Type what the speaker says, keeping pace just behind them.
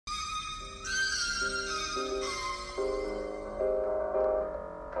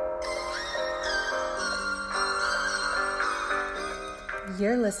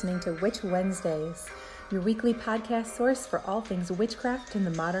You're listening to Witch Wednesdays, your weekly podcast source for all things witchcraft in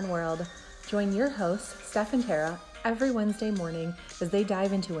the modern world. Join your hosts, Steph and Tara, every Wednesday morning as they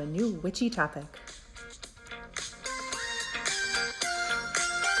dive into a new witchy topic.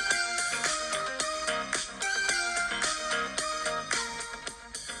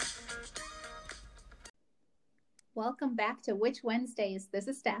 Welcome back to Witch Wednesdays. This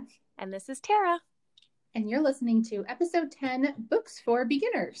is Steph. And this is Tara. And you're listening to episode 10, Books for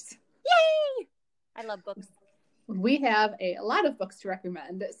Beginners. Yay! I love books. We have a lot of books to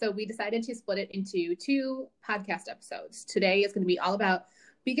recommend, so we decided to split it into two podcast episodes. Today is going to be all about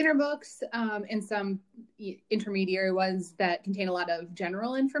beginner books and some intermediary ones that contain a lot of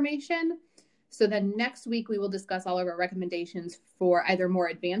general information. So then next week, we will discuss all of our recommendations for either more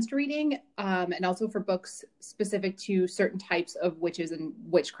advanced reading and also for books specific to certain types of witches and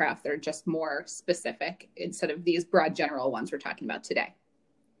witchcraft that are just more specific instead of these broad general ones we're talking about today.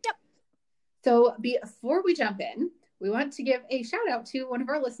 Yep. So before we jump in, we want to give a shout out to one of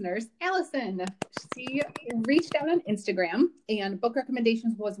our listeners, Allison. She reached out on Instagram and book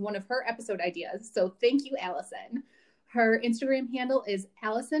recommendations was one of her episode ideas. So thank you, Allison. Her Instagram handle is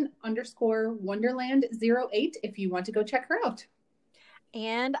Allison_Wonderland08 if you want to go check her out.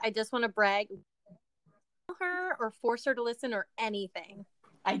 And I just want to brag her or force her to listen or anything.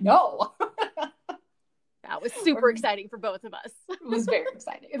 I know. That was super exciting for both of us. It was very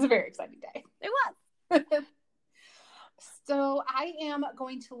exciting. It's a very exciting day. It was. So I am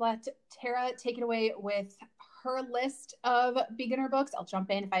going to let Tara take it away with her list of beginner books. I'll jump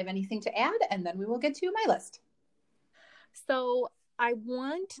in if I have anything to add, and then we will get to my list. So I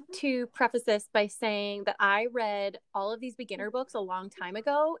want to preface this by saying that I read all of these beginner books a long time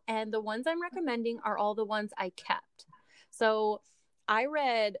ago, and the ones I'm recommending are all the ones I kept. So I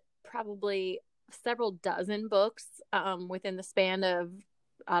read probably several dozen books within the span of,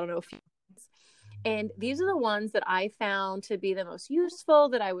 I don't know, a few months. And these are the ones that I found to be the most useful,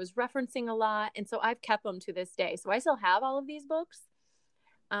 that I was referencing a lot. And so I've kept them to this day. So I still have all of these books.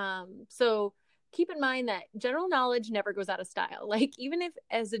 So keep in mind that general knowledge never goes out of style. Like, even if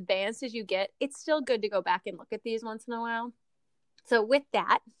as advanced as you get, it's still good to go back and look at these once in a while. So with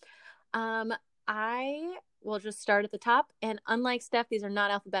that, I will just start at the top. And unlike Steph, these are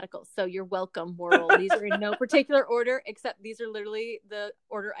not alphabetical. So you're welcome, world. These are in no particular order, except these are literally the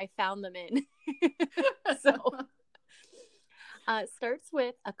order I found them in. So it starts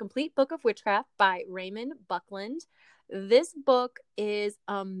with A Complete Book of Witchcraft by Raymond Buckland. This book is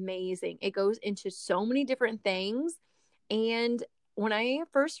amazing. It goes into so many different things. And when I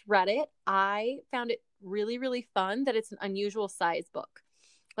first read it, I found it really, really fun that it's an unusual size book.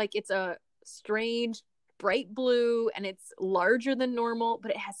 Like, it's a strange, bright blue, and it's larger than normal,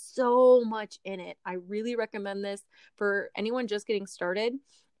 but it has so much in it. I really recommend this for anyone just getting started.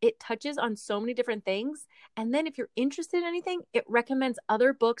 It touches on so many different things. And then if you're interested in anything, it recommends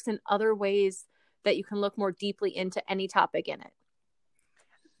other books and other ways that you can look more deeply into any topic in it.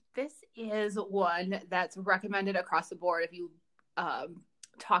 This is one that's recommended across the board. If you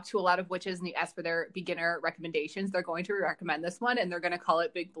talk to a lot of witches and you ask for their beginner recommendations, they're going to recommend this one, and they're going to call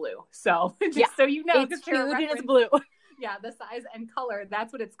it Big Blue. So just so you know, it's huge and it's blue. Yeah, the size and color,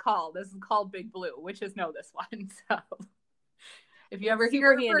 that's what it's called. This is called Big Blue. Witches know this one. So if you ever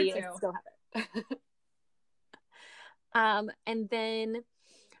hear it referred to, still have it. And then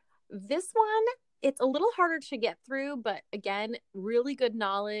this one, it's a little harder to get through, but again, really good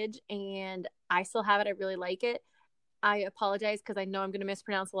knowledge, and I still have it. I really like it. I apologize because I know I'm going to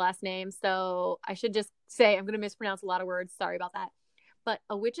mispronounce the last name, so I should just say I'm going to mispronounce a lot of words. Sorry about that. But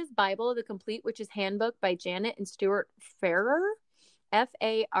A Witch's Bible, The Complete Witch's Handbook by Janet and Stuart Farrar,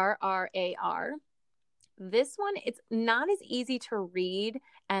 Farrar. This one, it's not as easy to read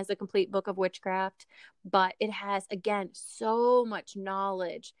as A Complete Book of Witchcraft, but it has, again, so much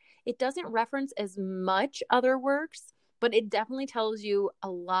knowledge. It doesn't reference as much other works, but it definitely tells you a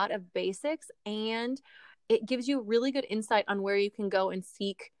lot of basics, and it gives you really good insight on where you can go and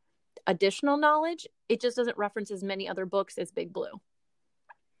seek additional knowledge. It just doesn't reference as many other books as Big Blue.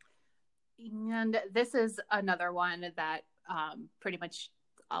 And this is another one that pretty much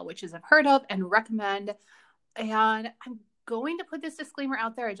all witches have heard of and recommend. And I'm going to put this disclaimer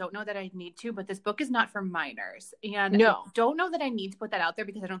out there. I don't know that I need to, but this book is not for minors. And no. I don't know that I need to put that out there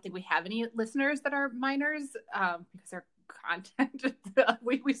because I don't think we have any listeners that are minors because our content,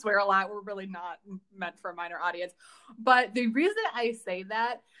 we swear a lot. We're really not meant for a minor audience. But the reason I say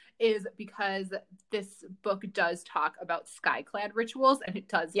that is because this book does talk about skyclad rituals, and it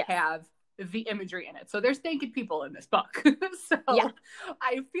does have the imagery in it. So there's naked people in this book. So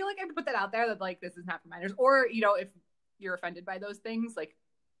I feel like I have to put that out there that, like, this is not for minors. Or, you know, if you're offended by those things. Like,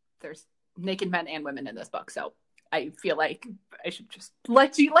 there's naked men and women in this book, so I feel like I should just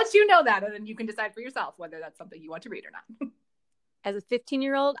let you know that, and then you can decide for yourself whether that's something you want to read or not. As a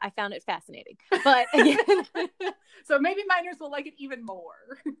 15-year-old, I found it fascinating. But again, so maybe minors will like it even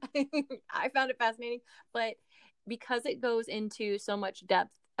more. I found it fascinating, but because it goes into so much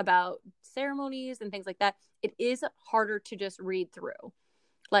depth about ceremonies and things like that, it is harder to just read through.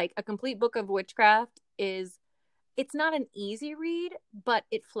 Like, a complete book of witchcraft it's not an easy read, but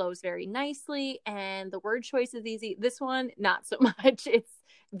it flows very nicely and the word choice is easy. This one, not so much. It's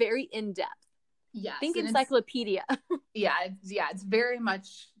very in-depth. Yes. Think encyclopedia. It's very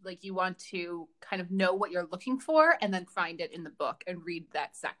much like you want to kind of know what you're looking for and then find it in the book and read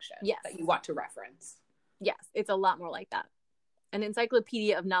that section that you want to reference. Yes, it's a lot more like that. An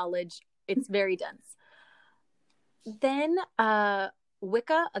encyclopedia of knowledge. It's very dense. Then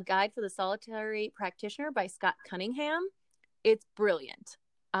Wicca, A Guide for the Solitary Practitioner by Scott Cunningham. It's brilliant.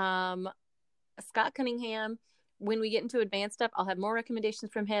 Scott Cunningham, when we get into advanced stuff, I'll have more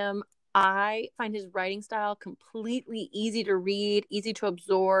recommendations from him. I find his writing style completely easy to read, easy to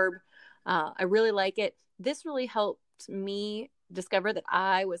absorb. I really like it. This really helped me discover that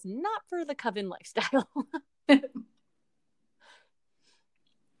I was not for the coven lifestyle.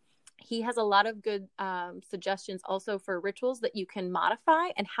 He has a lot of good suggestions also for rituals that you can modify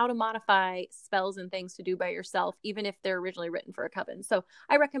and how to modify spells and things to do by yourself, even if they're originally written for a coven. So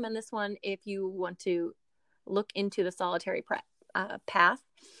I recommend this one if you want to look into the solitary path.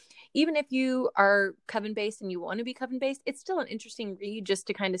 Even if you are coven-based and you want to be coven-based, it's still an interesting read just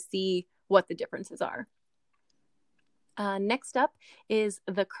to kind of see what the differences are. Next up is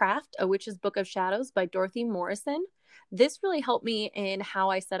The Craft, A Witch's Book of Shadows by Dorothy Morrison. This really helped me in how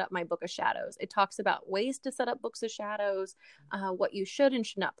I set up my Book of Shadows. It talks about ways to set up books of shadows, what you should and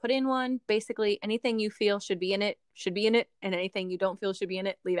should not put in one. Basically, anything you feel should be in it, and anything you don't feel should be in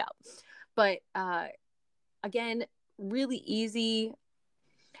it, leave out. But again, really easy,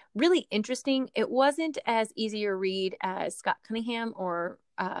 really interesting. It wasn't as easy to read as Scott Cunningham or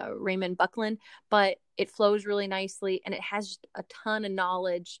Raymond Buckland, but it flows really nicely and it has a ton of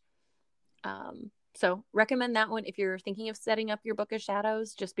knowledge. So recommend that one if you're thinking of setting up your Book of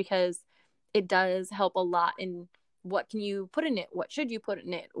Shadows, just because it does help a lot in what can you put in it, what should you put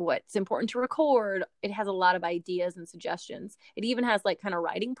in it, what's important to record. It has a lot of ideas and suggestions. It even has like kind of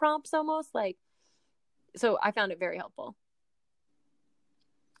writing prompts almost, like, so I found it very helpful.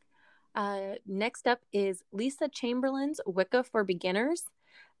 Next up is Lisa Chamberlain's Wicca for Beginners.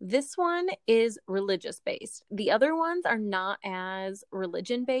 This one is religious based. The other ones are not as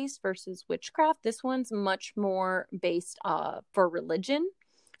religion based versus witchcraft. This one's much more based for religion.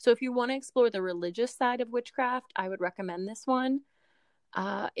 So if you want to explore the religious side of witchcraft, I would recommend this one.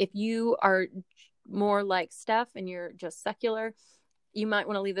 If you are more like Steph and you're just secular, you might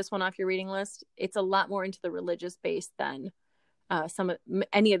want to leave this one off your reading list. It's a lot more into the religious base than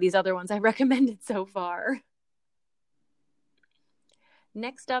any of these other ones I've recommended so far.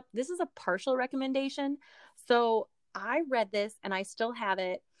 Next up, this is a partial recommendation. So I read this and I still have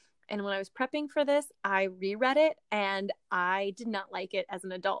it. And when I was prepping for this, I reread it and I did not like it as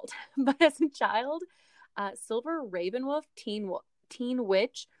an adult. But as a child, Silver Ravenwolf, Teen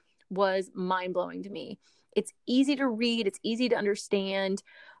Witch was mind-blowing to me. It's easy to read. It's easy to understand.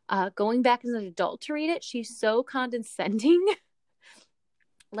 Going back as an adult to read it, she's so condescending.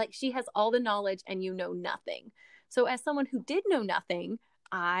 Like, she has all the knowledge and you know nothing. So as someone who did know nothing,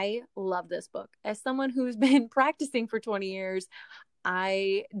 I love this book. As someone who's been practicing for 20 years,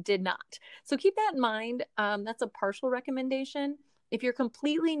 I did not. So keep that in mind. That's a partial recommendation. If you're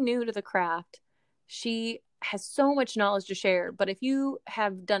completely new to the craft, she has so much knowledge to share. But if you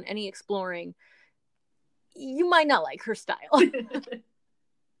have done any exploring, you might not like her style.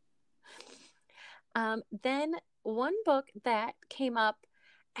 Then one book that came up,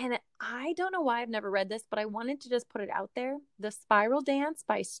 and I don't know why I've never read this, but I wanted to just put it out there. The Spiral Dance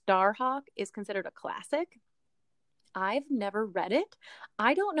by Starhawk is considered a classic. I've never read it.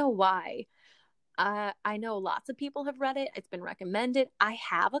 I don't know why. I know lots of people have read it. It's been recommended. I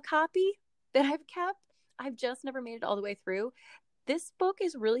have a copy that I've kept. I've just never made it all the way through. This book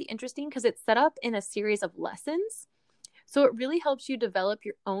is really interesting because it's set up in a series of lessons. So it really helps you develop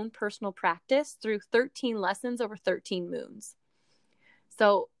your own personal practice through 13 lessons over 13 moons.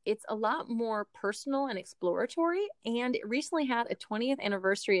 So it's a lot more personal and exploratory. And it recently had a 20th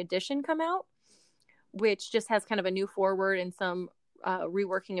anniversary edition come out, which just has kind of a new foreword and some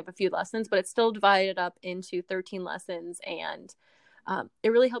reworking of a few lessons, but it's still divided up into 13 lessons. And it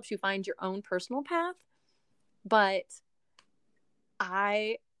really helps you find your own personal path. But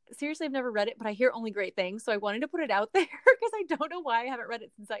I seriously, I've never read it, but I hear only great things. So I wanted to put it out there because I don't know why I haven't read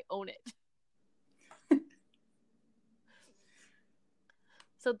it since I own it.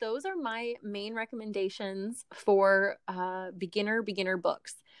 So those are my main recommendations for beginner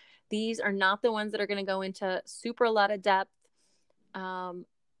books. These are not the ones that are going to go into super a lot of depth.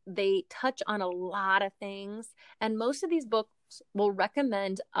 They touch on a lot of things, and most of these books will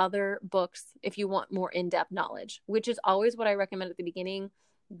recommend other books if you want more in-depth knowledge, which is always what I recommend at the beginning.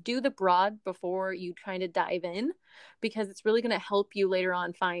 Do the broad before you kind of dive in, because it's really going to help you later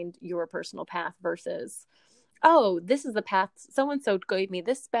on find your personal path versus, oh, this is the path so-and-so gave me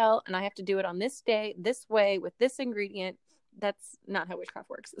this spell and I have to do it on this day, this way, with this ingredient. That's not how witchcraft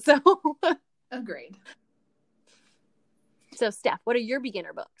works. So agreed. So Steph, what are your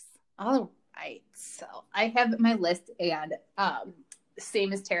beginner books? All right. So I have my list, and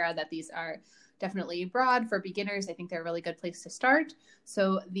same as Tara, that these are definitely broad for beginners. I think they're a really good place to start.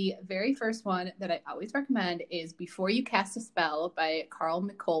 So the very first one that I always recommend is Before You Cast a Spell by Carl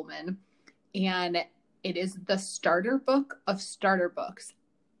McColman. And it is the starter book of starter books.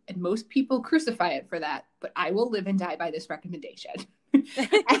 And most people crucify it for that, but I will live and die by this recommendation.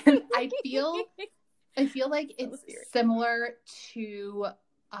 And I feel like it's similar to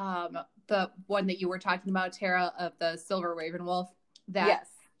the one that you were talking about, Tara, of the Silver Ravenwolf, that yes.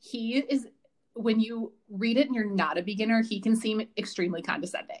 He is, when you read it and you're not a beginner, he can seem extremely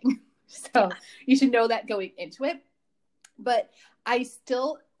condescending. So you should know that going into it. But I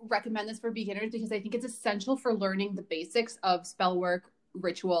still recommend this for beginners because I think it's essential for learning the basics of spell work,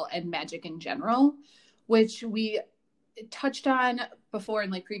 ritual, and magic in general, which we touched on before in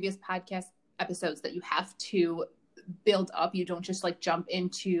like previous podcast episodes, that you have to build up. You don't just like jump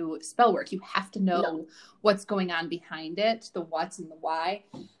into spell work. You have to know what's going on behind it, the what's and the why.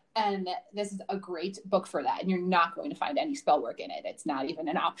 And this is a great book for that. And you're not going to find any spell work in it. It's not even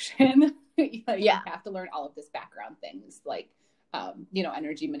an option. You have to learn all of this background things like,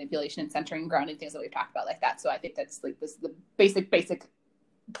 energy manipulation and centering, grounding, things that we've talked about like that. So I think that's like this the basic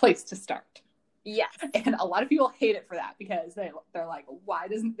place to start. Yes. And a lot of people hate it for that because they're like, why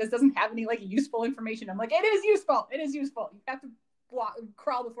doesn't have any like useful information? I'm like, it is useful. You have to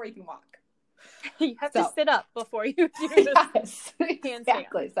crawl before you can walk. You have to sit up before you do this. Yes,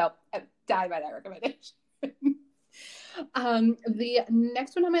 exactly. So I die by that recommendation. The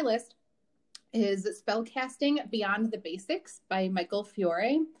next one on my list is Spellcasting Beyond the Basics by Michael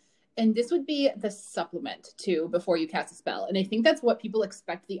Fiore. And this would be the supplement to Before You Cast a Spell. And I think that's what people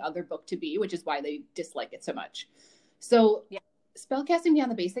expect the other book to be, which is why they dislike it so much. So Spellcasting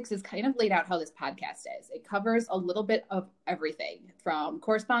Beyond the Basics is kind of laid out how this podcast is. It covers a little bit of everything, from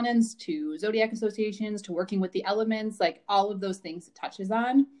correspondence to zodiac associations to working with the elements, like all of those things it touches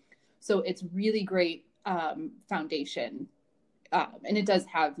on. So it's really great foundation. And it does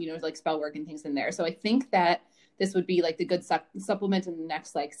have, like spell work and things in there. So I think that this would be like the good supplement and the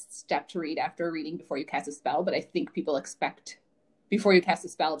next like step to read after reading Before You Cast a Spell. But I think people expect Before You Cast a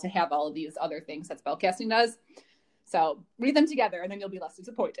Spell to have all of these other things that spellcasting does. So read them together and then you'll be less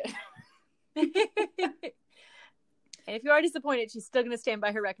disappointed. And if you are disappointed, she's still going to stand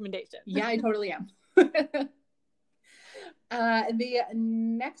by her recommendation. Yeah, I totally am. The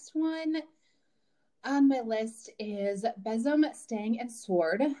next one on my list is Besom, Stang, and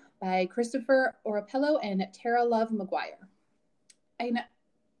Sword by Christopher Orapello and Tara Love McGuire.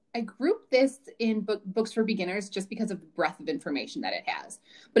 I grouped this in books for beginners just because of the breadth of information that it has.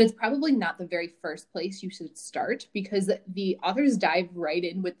 But it's probably not the very first place you should start because the authors dive right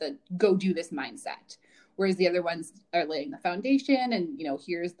in with the go do this mindset. Whereas the other ones are laying the foundation and,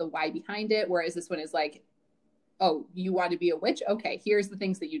 here's the why behind it. Whereas this one is like, oh, you want to be a witch? Okay, here's the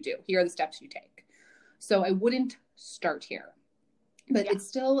things that you do. Here are the steps you take. So I wouldn't start here. But it's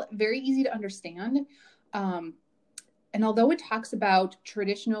still very easy to understand. And although it talks about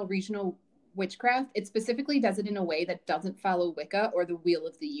traditional regional witchcraft, it specifically does it in a way that doesn't follow Wicca or the Wheel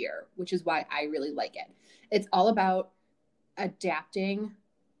of the Year, which is why I really like it. It's all about adapting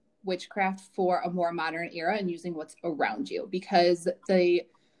witchcraft for a more modern era and using what's around you, because the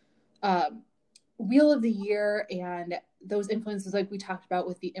Wheel of the Year and those influences, like we talked about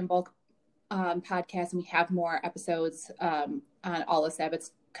with the Imbolc podcast, and we have more episodes on All the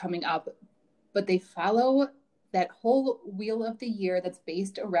Sabbats coming up, but they follow that whole Wheel of the Year that's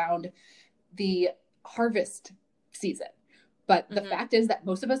based around the harvest season. But the fact is that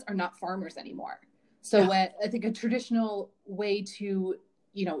most of us are not farmers anymore. So what I think a traditional way to,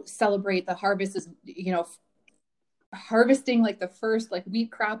 celebrate the harvest is, harvesting like the first like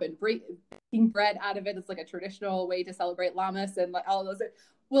wheat crop and breaking bread out of it. It's like a traditional way to celebrate Lammas and like all of those.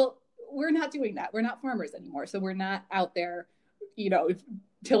 Well, we're not doing that. We're not farmers anymore. So we're not out there,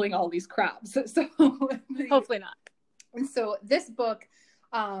 tilling all these crops. So Hopefully not. And so this book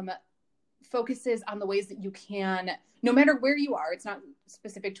focuses on the ways that you can, no matter where you are, it's not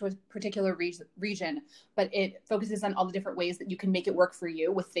specific to a particular region, but it focuses on all the different ways that you can make it work for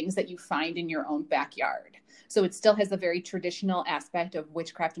you with things that you find in your own backyard. So it still has a very traditional aspect of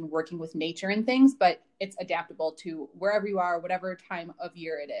witchcraft and working with nature and things, but it's adaptable to wherever you are, whatever time of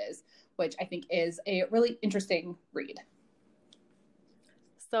year it is, which I think is a really interesting read.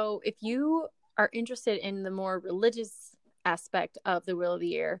 So if you are interested in the more religious aspect of the Wheel of the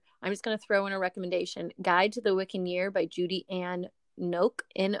Year, I'm just going to throw in a recommendation. Guide to the Wiccan Year by Judy Ann Nock,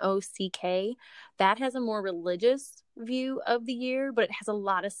 Nock. That has a more religious view of the year, but it has a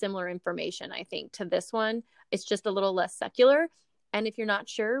lot of similar information, I think, to this one. It's just a little less secular. And if you're not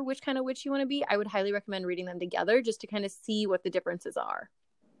sure which kind of witch you want to be, I would highly recommend reading them together just to kind of see what the differences are.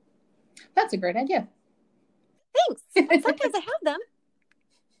 That's a great idea. Thanks. Sometimes I have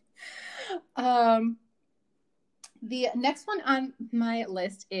them. The next one on my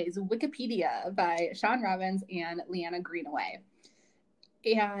list is Wikipedia by Sean Robbins and Leanna Greenaway.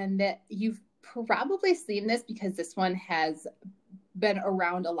 And you've probably seen this because this one has been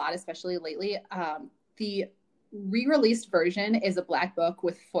around a lot, especially lately. The re-released version is a black book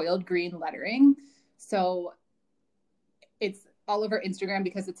with foiled green lettering. So it's all over Instagram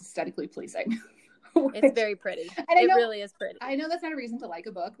because it's aesthetically pleasing. It's very pretty. It really is pretty. I know that's not a reason to like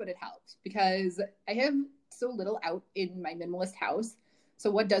a book, but it helps because I have so little out in my minimalist house. So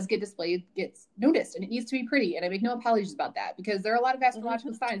what does get displayed gets noticed, and it needs to be pretty. And I make no apologies about that because there are a lot of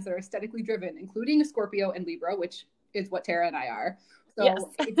astrological signs that are aesthetically driven, including Scorpio and Libra, which is what Tara and I are. So yes.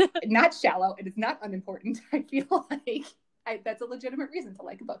 It's not shallow and it's not unimportant. I feel like that's a legitimate reason to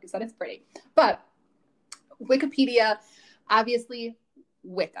like a book is that it's pretty. But Wikipedia, obviously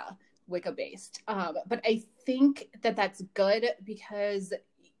Wicca based. But I think that that's good because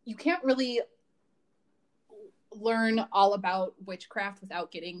you can't really learn all about witchcraft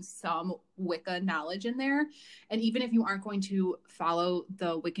without getting some Wicca knowledge in there. And even if you aren't going to follow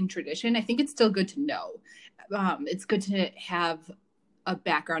the Wiccan tradition, I think it's still good to know. It's good to have a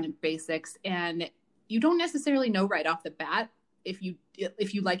background in basics, and you don't necessarily know right off the bat if you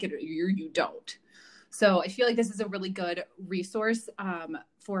like it or you don't. So I feel like this is a really good resource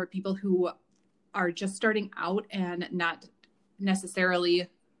for people who are just starting out and not necessarily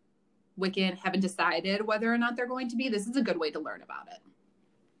Wiccan, haven't decided whether or not they're going to be. This is a good way to learn about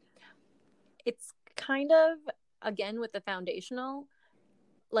it. It's kind of, again, with the foundational,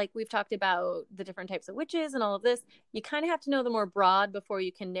 like we've talked about the different types of witches and all of this, you kind of have to know the more broad before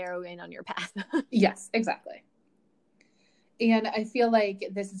you can narrow in on your path. Yes, exactly. And I feel like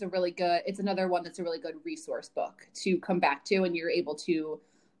this is it's another one that's a really good resource book to come back to, and you're able to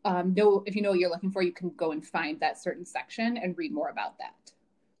know, if you know what you're looking for, you can go and find that certain section and read more about that.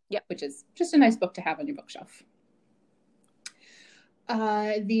 Yep. Which is just a nice book to have on your bookshelf.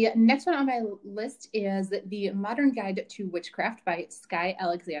 The next one on my list is The Modern Guide to Witchcraft by Skye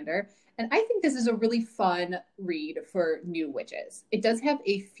Alexander. And I think this is a really fun read for new witches. It does have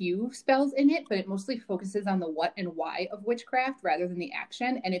a few spells in it, but it mostly focuses on the what and why of witchcraft rather than the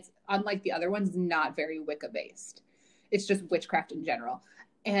action. And it's, unlike the other ones, not very Wicca based. It's just witchcraft in general.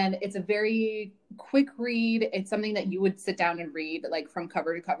 And it's a very quick read. It's something that you would sit down and read like from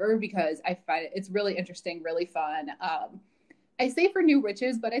cover to cover because I find it's really interesting, really fun. I say for new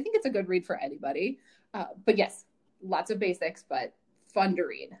witches, but I think it's a good read for anybody. But yes, lots of basics, but fun to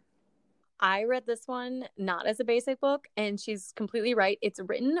read. I read this one not as a basic book, and she's completely right. It's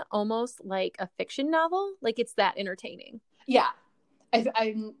written almost like a fiction novel. Like it's that entertaining. Yeah.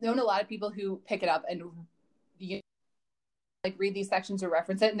 I've known a lot of people who pick it up and like read these sections or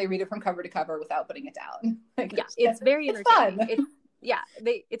reference it, and they read it from cover to cover without putting it down. Like, yeah, it's very entertaining. Fun.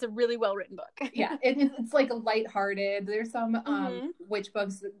 It's a really well written book. Yeah, it's like lighthearted. There's some witch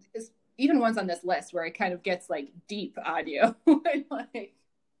books, even ones on this list where it kind of gets like deep on you. Like,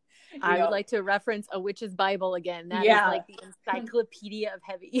 I would like to reference A Witch's Bible again. That is like the encyclopedia of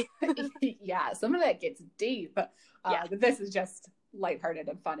heavy. Yeah, some of that gets deep. But this is just lighthearted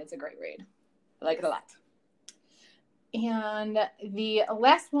and fun. It's a great read. I like it a lot. And the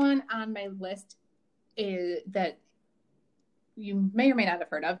last one on my list is that you may or may not have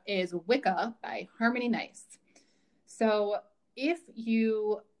heard of is Wicca by Harmony Nice. So if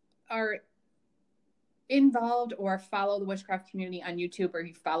you are involved or follow the witchcraft community on YouTube, or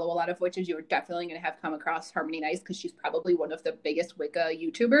you follow a lot of witches, you are definitely going to have come across Harmony Nice because she's probably one of the biggest Wicca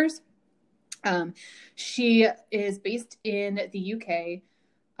YouTubers. She is based in the UK,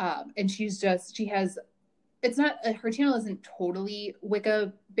 and she has, it's not, her channel isn't totally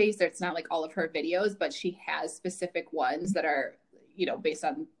Wicca based. It's not like all of her videos, but she has specific ones that are, based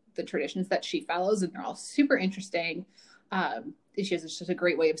on the traditions that she follows, and they're all super interesting. She has just a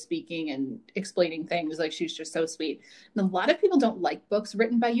great way of speaking and explaining things. Like, she's just so sweet. And a lot of people don't like books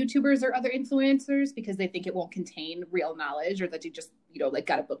written by YouTubers or other influencers because they think it won't contain real knowledge, or that you just, like,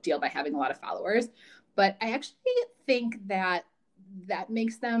 got a book deal by having a lot of followers. But I actually think that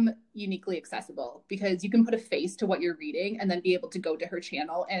makes them uniquely accessible, because you can put a face to what you're reading and then be able to go to her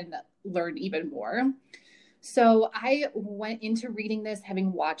channel and learn even more. So I went into reading this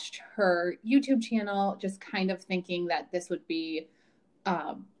having watched her YouTube channel, just kind of thinking that this would be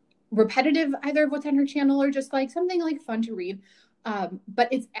repetitive, either of what's on her channel or just like something like fun to read.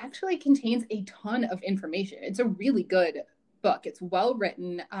 But it actually contains a ton of information. It's a really good book. It's well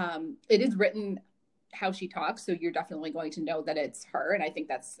written. It is written how she talks, so you're definitely going to know that it's her, and I think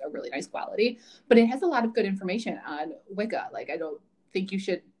that's a really nice quality. But it has a lot of good information on Wicca. Like, I don't think you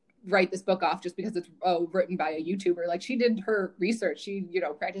should write this book off just because it's written by a YouTuber. Like, she did her research. She,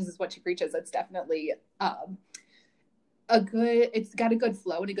 practices what she preaches. It's definitely it's got a good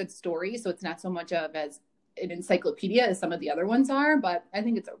flow and a good story. So it's not so much of as an encyclopedia as some of the other ones are, but I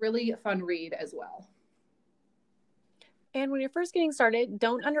think it's a really fun read as well. And when you're first getting started,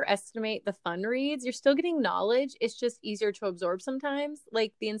 don't underestimate the fun reads. You're still getting knowledge. It's just easier to absorb sometimes.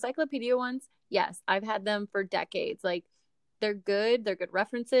 Like the encyclopedia ones, yes, I've had them for decades. Like, they're good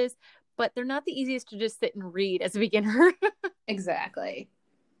references, but they're not the easiest to just sit and read as a beginner. Exactly.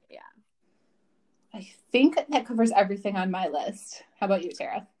 Yeah. I think that covers everything on my list. How about you,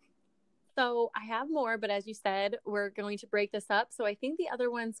 Tara? So I have more, but as you said, we're going to break this up. So I think the other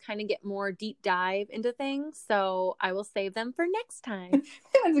ones kind of get more deep dive into things. So I will save them for next time.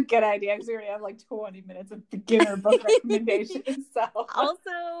 That's a good idea, because we already have like 20 minutes of beginner book recommendations. So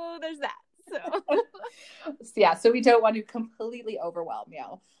also, there's that. So we don't want to completely overwhelm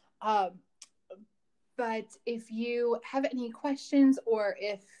you. But if you have any questions, or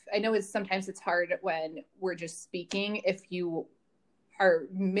if, I know sometimes it's hard when we're just speaking, if you are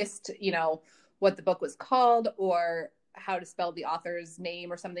missed, what the book was called or how to spell the author's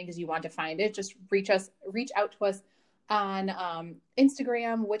name or something, because you want to find it, just reach out to us on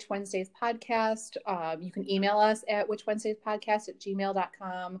Instagram, Witch Wednesdays Podcast. You can email us at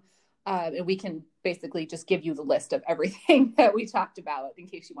witchwednesdayspodcast@gmail.com. And we can basically just give you the list of everything that we talked about in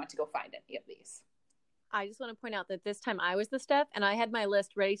case you want to go find any of these. I just want to point out that this time I was the Steph, and I had my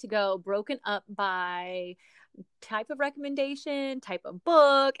list ready to go, broken up by type of recommendation, type of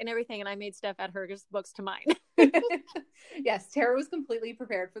book, and everything. And I made Steph add her books to mine. Yes, Tara was completely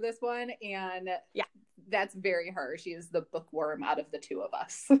prepared for this one. And yeah, that's very her. She is the bookworm out of the two of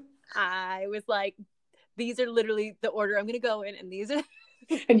us. I was like, these are literally the order I'm going to go in, and these are...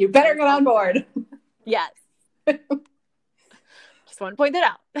 And you better get on board. Yes. Just want to point that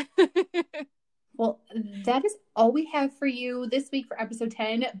out. Well, that is all we have for you this week for episode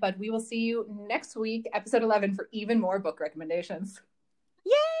 10, but we will see you next week, episode 11, for even more book recommendations.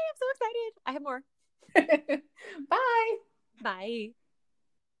 Yay! I'm so excited. I have more. Bye. Bye.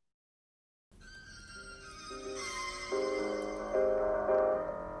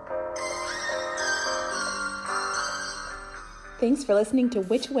 Thanks for listening to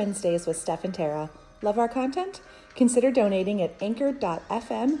Witch Wednesdays with Steph and Tara. Love our content? Consider donating at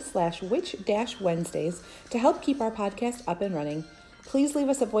anchor.fm/witch-wednesdays to help keep our podcast up and running. Please leave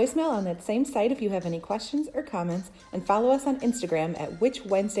us a voicemail on that same site if you have any questions or comments, and follow us on Instagram at Witch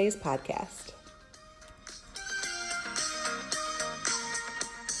Wednesdays Podcast.